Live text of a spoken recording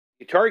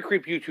The Atari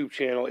Creep YouTube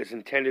channel is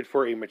intended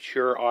for a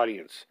mature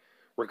audience.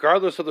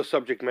 Regardless of the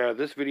subject matter,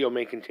 this video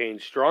may contain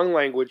strong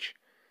language,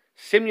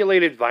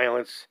 simulated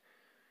violence,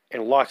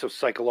 and lots of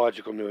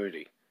psychological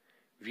nudity.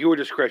 Viewer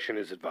discretion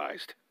is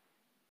advised.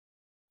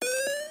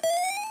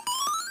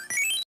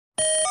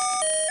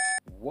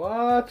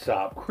 What's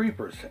up,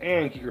 creepers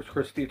and geekers?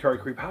 Chris, the Atari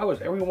Creep. How is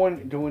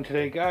everyone doing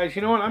today, guys?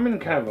 You know what? I'm in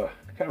kind of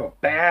a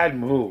bad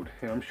mood,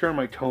 and I'm sure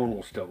my tone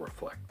will still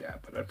reflect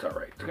that, but that's all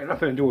right. It's got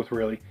nothing to do with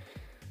really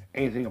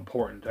anything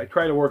important. I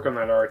tried to work on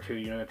that R2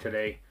 unit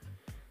today,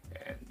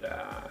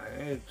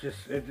 and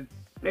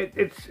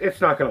it's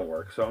not going to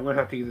work. So I'm going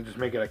to have to either just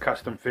make it a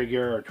custom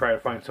figure or try to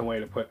find some way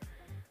to put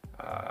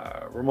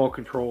remote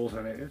controls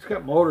in it. It's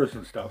got motors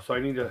and stuff, so I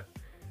need to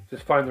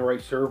just find the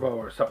right servo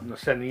or something to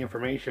send the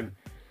information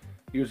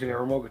using a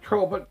remote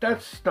control, but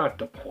that's not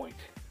the point.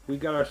 We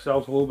got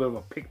ourselves a little bit of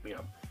a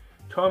pick-me-up.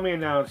 Tommy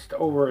announced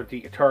over at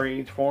the Atari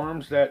Age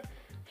forums that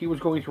he was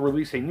going to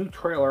release a new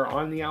trailer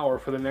on the hour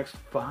for the next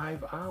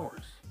 5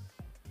 hours.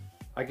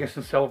 I guess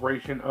in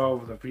celebration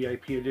of the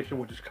VIP edition,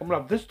 which is coming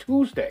up this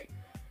Tuesday.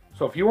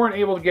 So if you weren't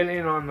able to get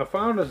in on the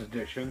Founders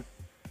Edition,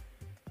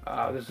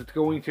 this is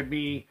going to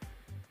be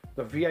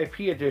the VIP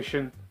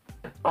edition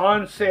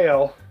on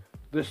sale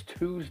this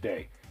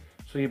Tuesday.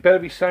 So you better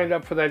be signed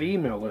up for that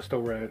email list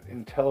over at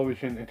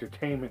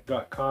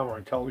IntellivisionEntertainment.com or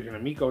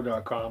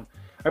IntellivisionAmico.com.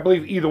 I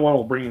believe either one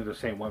will bring you to the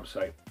same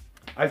website.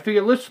 I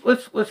figured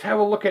let's have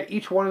a look at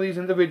each one of these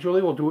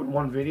individually. We'll do it in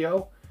one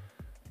video,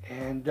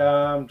 and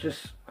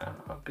just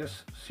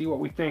see what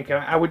we think.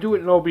 I would do it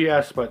in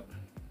OBS, but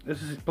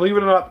this is, believe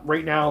it or not,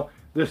 right now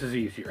this is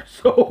easier.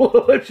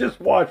 So let's just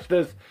watch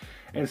this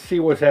and see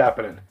what's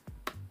happening.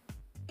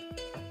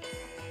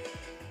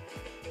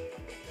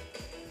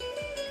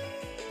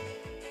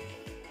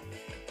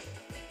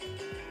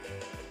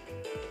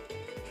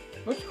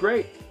 Looks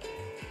great.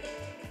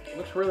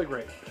 Looks really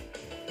great.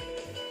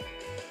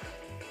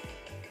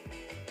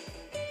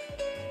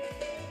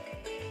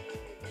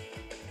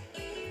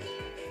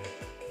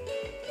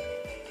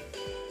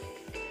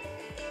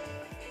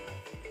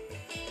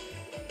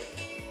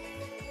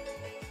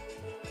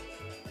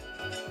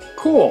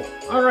 Cool.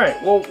 All right.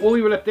 Well, we'll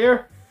leave it at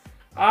there.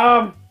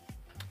 I'll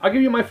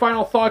give you my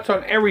final thoughts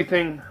on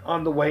everything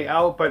on the way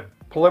out, but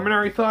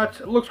preliminary thoughts,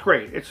 it looks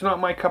great. It's not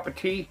my cup of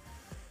tea,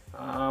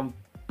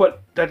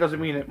 but that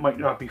doesn't mean it might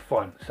not be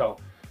fun. So,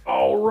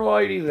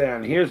 alrighty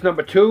then. Here's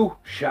number 2,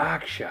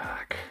 Shock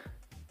Shock.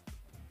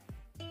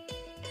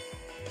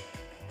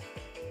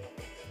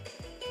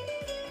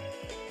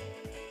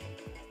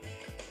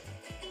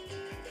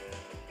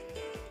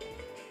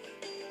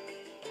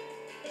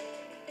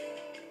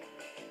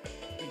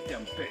 Eat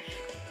them fish.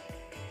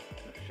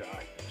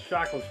 Shock.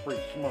 Shock was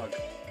pretty smug.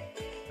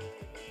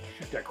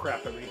 Shoot that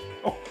crap at me.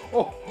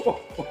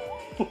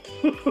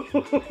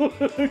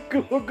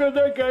 Look at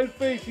that guy's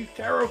face. He's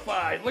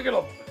terrified. Look at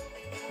him.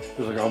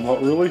 He's like, I'm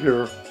not really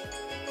here.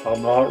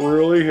 I'm not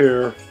really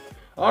here.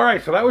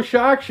 Alright, so that was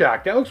Shock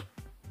Shock. That looks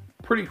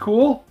pretty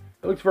cool.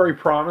 It looks very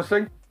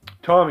promising.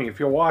 Tommy, if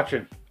you're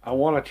watching, I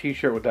want a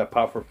t-shirt with that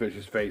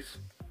pufferfish's face.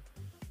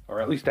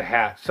 Or at least a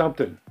hat.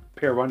 Something. A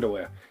pair of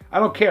underwear. I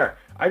don't care.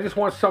 I just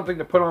want something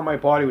to put on my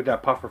body with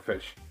that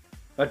pufferfish.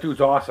 That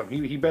dude's awesome.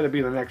 He better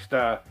be the next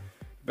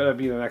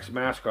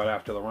mascot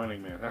after the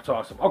Running Man. That's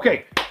awesome.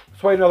 Okay,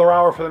 let's wait another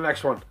hour for the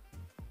next one.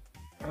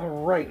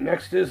 Alright,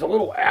 next is a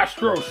little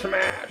Astro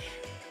Smash.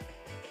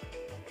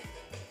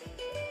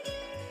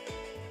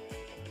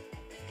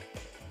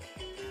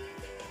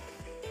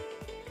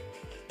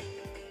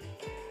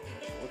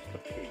 What's the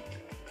P?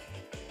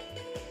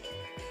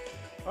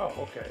 Oh,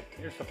 okay.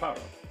 Here's the power.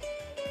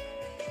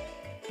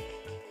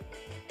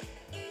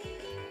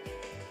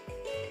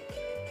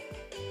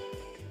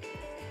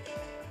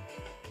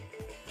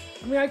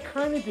 I mean, I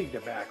kind of dig the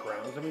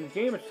backgrounds. I mean, the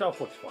game itself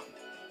looks fun.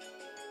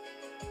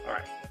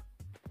 Alright.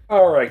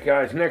 Alright,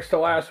 guys. Next to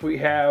last, we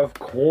have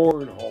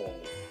Cornhole.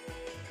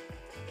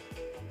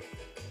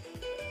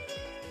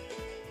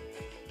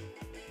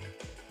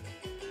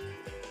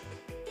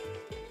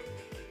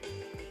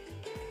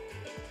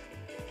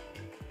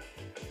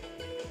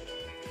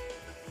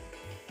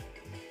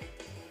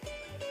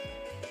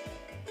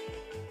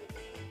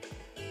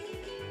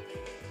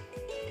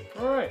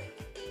 Alright.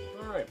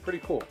 Alright, pretty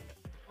cool.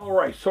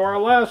 Alright, so our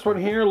last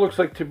one here looks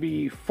like to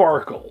be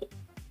Farkle.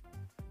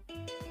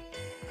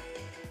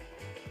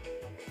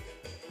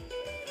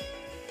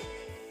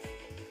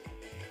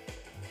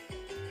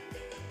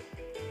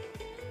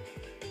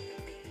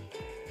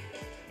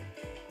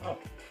 Oh,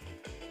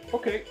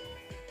 okay.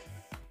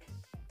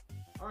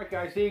 Alright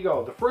guys, there you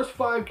go. The first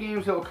 5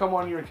 games that will come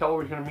on your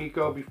Intellivision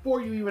Amico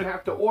before you even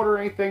have to order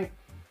anything.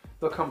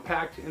 They'll come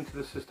packed into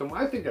the system.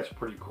 I think that's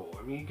pretty cool.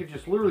 I mean, you could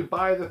just literally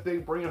buy the thing,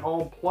 bring it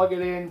home, plug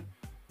it in,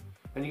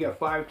 and you got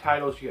 5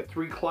 titles. You got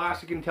 3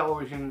 classic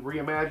Intellivision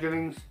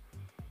reimaginings.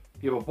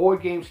 You have a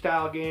board game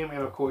style game,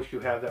 and of course you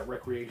have that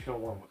recreational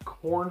one with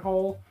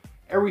Cornhole.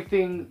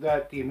 Everything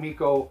that the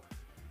Amico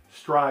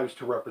strives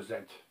to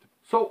represent.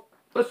 So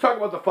let's talk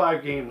about the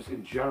 5 games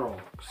in general.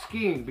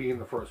 Skiing being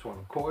the first one,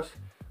 of course.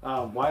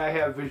 Why I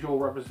have visual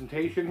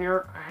representation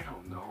here, I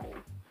don't know.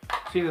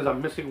 Seeing as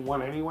I'm missing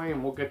one anyway,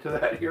 and we'll get to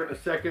that here in a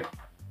second,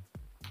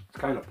 it's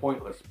kind of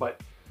pointless,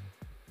 but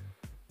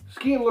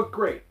skiing looked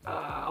great.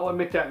 I'll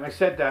admit that, and I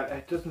said that.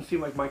 It doesn't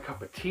seem like my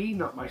cup of tea,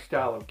 not my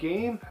style of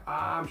game.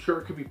 I'm sure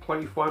it could be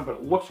plenty fun, but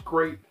it looks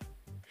great.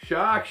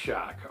 Shock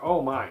Shock,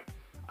 oh my.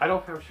 I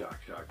don't have Shock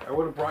Shock. I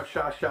would have brought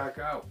Shock Shock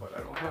out, but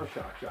I don't have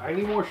Shock Shock. I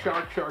need more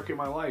Shock Shock in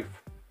my life.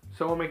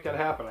 Someone make that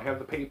happen. I have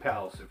the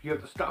PayPals. If you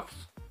have the stuffs,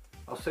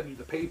 I'll send you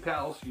the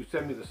PayPals. You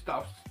send me the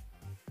stuffs.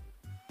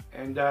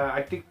 And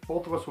I think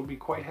both of us would be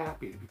quite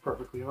happy, to be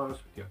perfectly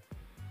honest with you.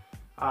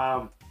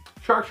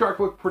 Shark Shark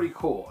looked pretty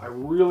cool. I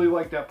really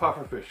like that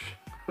pufferfish.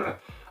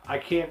 I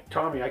can't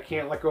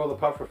let go of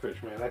the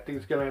pufferfish, man. That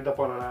thing's going to end up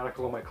on an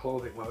article of my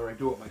clothing, whether I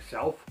do it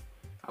myself.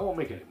 I won't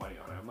make any money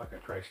on it. I'm not going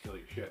to try to steal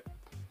your shit.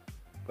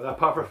 But that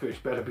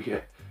pufferfish better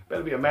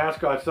be a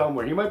mascot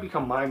somewhere. He might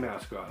become my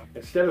mascot.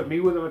 Instead of me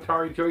with an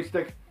Atari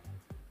joystick,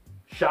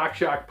 Shock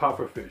Shock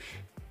pufferfish.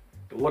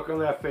 The look on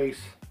that face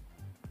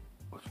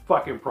was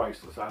fucking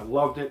priceless. I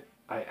loved it.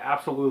 I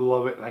absolutely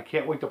love it. And I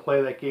can't wait to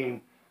play that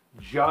game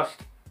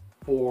just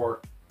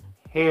for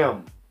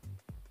him.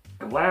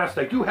 And last,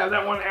 I do have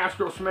that one,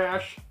 Astro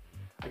Smash.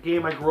 A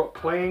game I grew up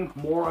playing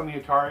more on the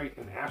Atari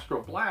than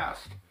Astro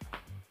Blast.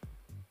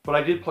 But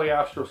I did play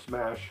Astro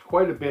Smash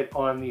quite a bit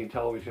on the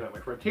Intellivision at my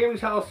friend Tammy's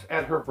house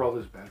at her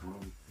brother's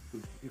bedroom.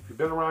 If you've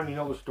been around, you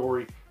know the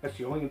story. That's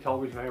the only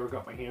Intellivision I ever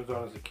got my hands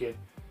on as a kid.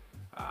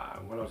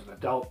 When I was an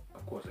adult,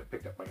 of course, I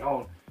picked up my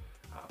own.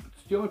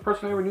 It's the only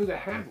person I ever knew that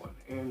had one.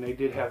 And they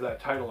did have that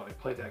title, and I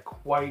played that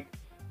quite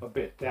a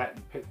bit, that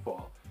and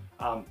Pitfall.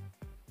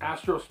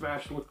 Astro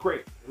Smash looked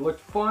great. It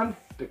looked fun.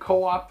 The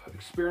co-op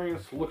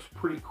experience looks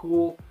pretty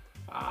cool.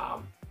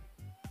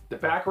 The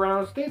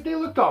backgrounds, they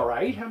looked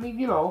alright. I mean,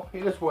 you know,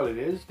 it is what it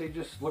is. They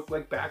just look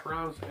like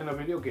backgrounds in a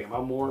video game.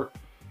 I'm more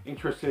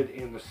interested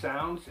in the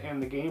sounds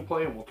and the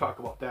gameplay, and we'll talk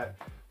about that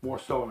more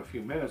so in a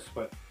few minutes,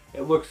 but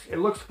it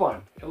looks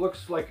fun. It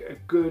looks like a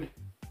good,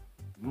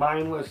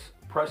 mindless,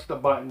 press the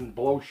button,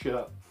 blow shit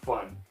up,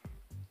 fun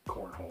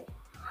cornhole.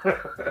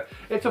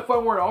 It's a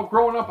fun word. All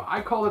growing up,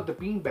 I called it the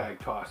beanbag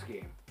toss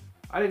game.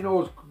 I didn't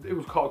know it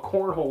was called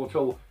cornhole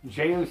until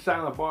Jay and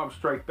Silent Bob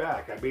Strike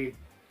Back. I made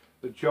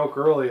the joke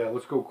earlier,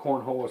 let's go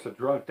cornhole as a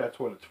drunk, that's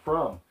what it's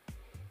from.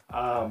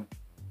 And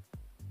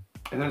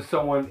then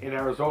someone in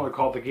Arizona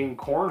called the game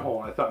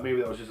cornhole, and I thought maybe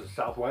that was just a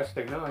Southwest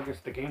thing. No, I guess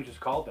the game just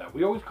called that.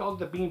 We always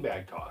called it the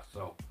beanbag toss,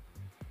 so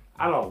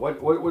I don't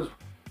know,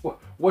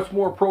 what's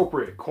more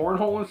appropriate,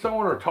 cornholing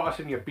someone or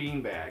tossing you a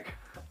beanbag?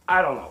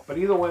 I don't know, but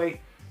either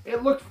way,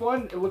 it looked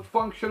fun, it looked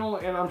functional,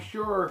 and I'm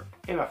sure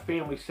in a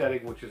family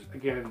setting, which is,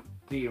 again,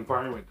 the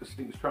environment this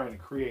thing is trying to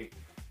create,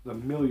 the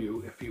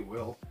milieu, if you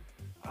will,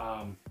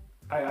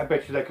 I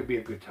bet you that could be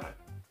a good time.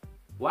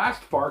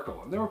 Last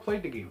Farkle. I've never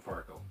played the game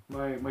Farkle.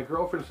 My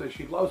girlfriend says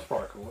she loves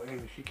Farkle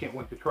and she can't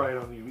wait to try it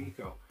on the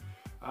Amico.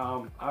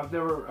 I've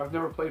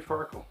never played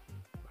Farkle.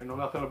 I know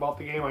nothing about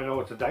the game. I know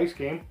it's a dice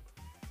game.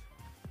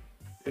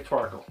 It's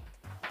Farkle.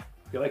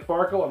 If you like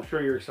Farkle, I'm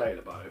sure you're excited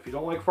about it. If you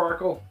don't like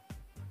Farkle,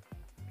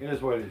 it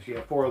is what it is. You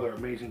have 4 other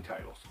amazing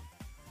titles.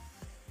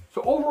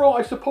 So overall,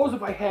 I suppose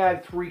if I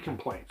had 3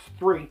 complaints,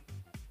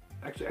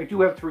 actually I do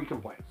have 3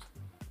 complaints.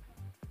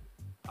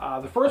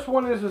 The first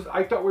one is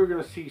I thought we were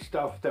going to see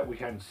stuff that we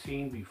hadn't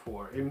seen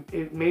before.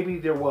 Maybe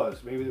there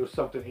was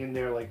something in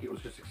there, like it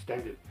was just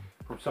extended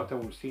from something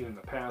we've seen in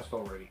the past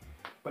already.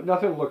 But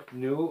nothing looked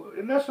new,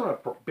 and that's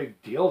not a big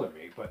deal to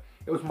me, but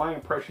it was my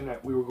impression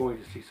that we were going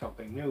to see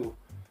something new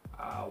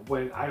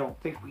when I don't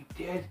think we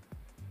did.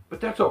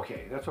 But that's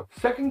okay.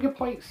 Second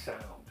complaint,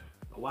 sound.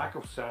 The lack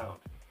of sound.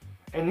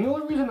 And the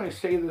only reason I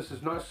say this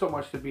is not so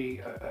much to be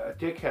a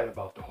dickhead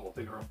about the whole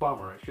thing, or a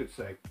bummer, I should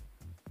say.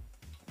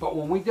 But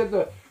when we did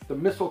the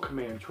Missile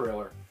Command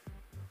trailer,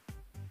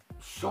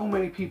 so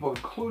many people,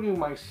 including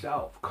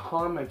myself,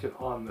 commented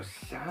on the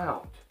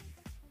sound.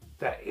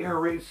 That air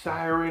raid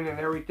siren and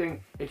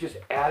everything, it just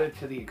added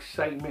to the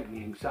excitement and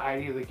the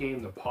anxiety of the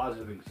game, the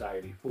positive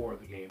anxiety for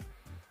the game.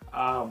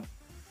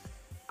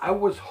 I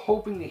was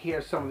hoping to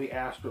hear some of the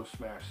Astro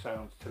Smash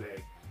sounds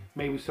today.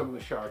 Maybe some of the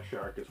Shark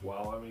Shark as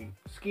well. I mean,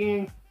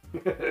 skiing,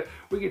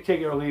 we could take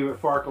it or leave it.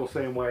 Farkle,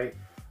 same way.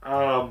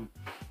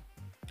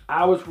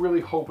 I was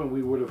really hoping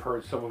we would have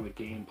heard some of the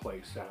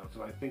gameplay sounds,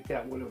 and I think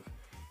that would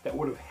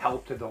have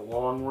helped in the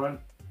long run.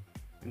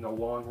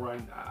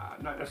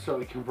 Not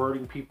necessarily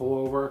converting people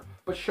over,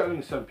 but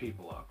shutting some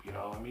people up. You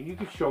know, I mean, you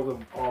could show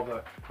them all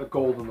the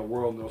gold in the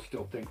world, and they'll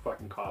still think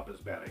fucking cop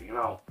is better. You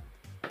know,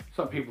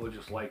 some people are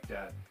just like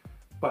that.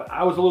 But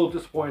I was a little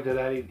disappointed that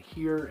I didn't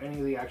hear any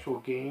of the actual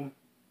game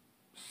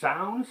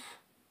sounds.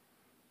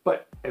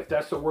 But if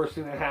that's the worst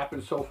thing that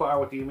happened so far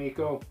with the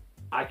Amico,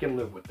 I can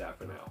live with that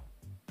for now.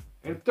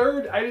 And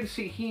third, I didn't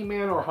see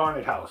He-Man or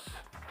Haunted House.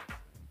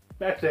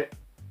 That's it.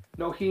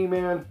 No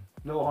He-Man,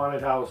 no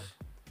Haunted House.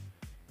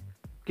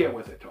 Get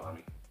with it,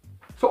 Tommy.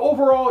 So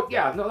overall,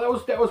 yeah, no,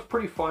 that was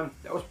pretty fun.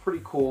 That was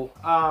pretty cool.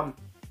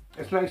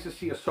 It's nice to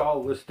see a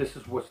solid list. This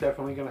is what's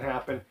definitely going to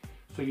happen,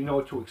 so you know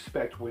what to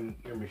expect when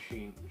your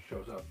machine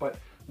shows up. But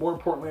More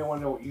importantly, I want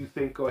to know what you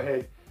think. Go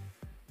ahead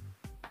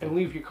and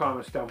leave your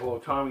comments down below.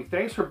 Tommy,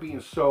 thanks for being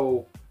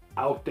so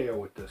out there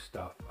with this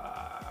stuff.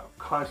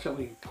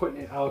 Constantly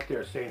putting it out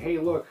there, saying, hey,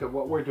 look at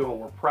what we're doing.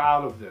 We're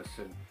proud of this.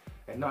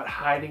 And not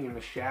hiding in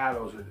the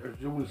shadows or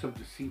doing some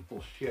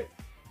deceitful shit.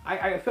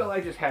 I felt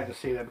I just had to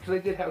say that because I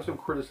did have some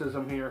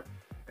criticism here.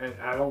 And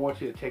I don't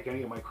want you to take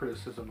any of my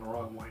criticism the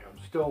wrong way. I'm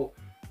still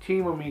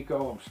Team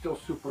Amico. I'm still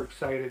super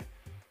excited.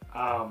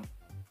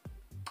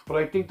 But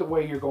I think the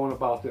way you're going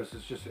about this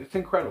is just, it's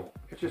incredible.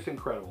 It's just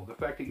incredible. The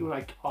fact that you and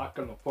I talked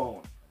on the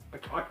phone. I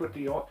talked with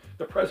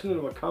the president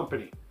of a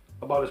company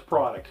about his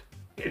product.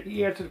 And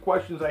he answered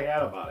questions I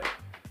had about it.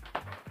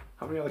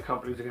 How many other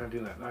companies are going to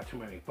do that? Not too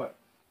many. But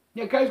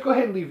yeah, guys, go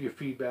ahead and leave your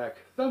feedback.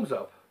 Thumbs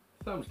up,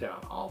 thumbs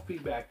down. All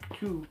feedback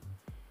to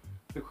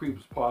the Creep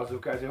is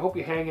positive, guys. I hope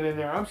you're hanging in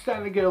there. I'm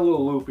starting to get a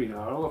little loopy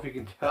now. I don't know if you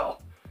can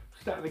tell.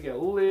 I'm starting to get a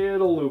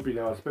little loopy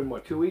now. It's been,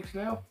 what, 2 weeks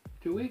now?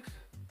 2 weeks?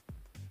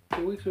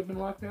 2 weeks we've been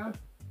locked down?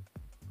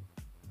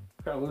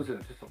 Kind of losing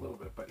it just a little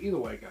bit. But either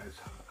way, guys,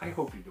 I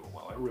hope you're doing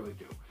well. I really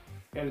do.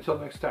 And until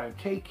next time,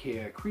 take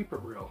care. Creep it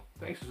real.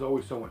 Thanks as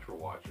always so much for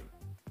watching.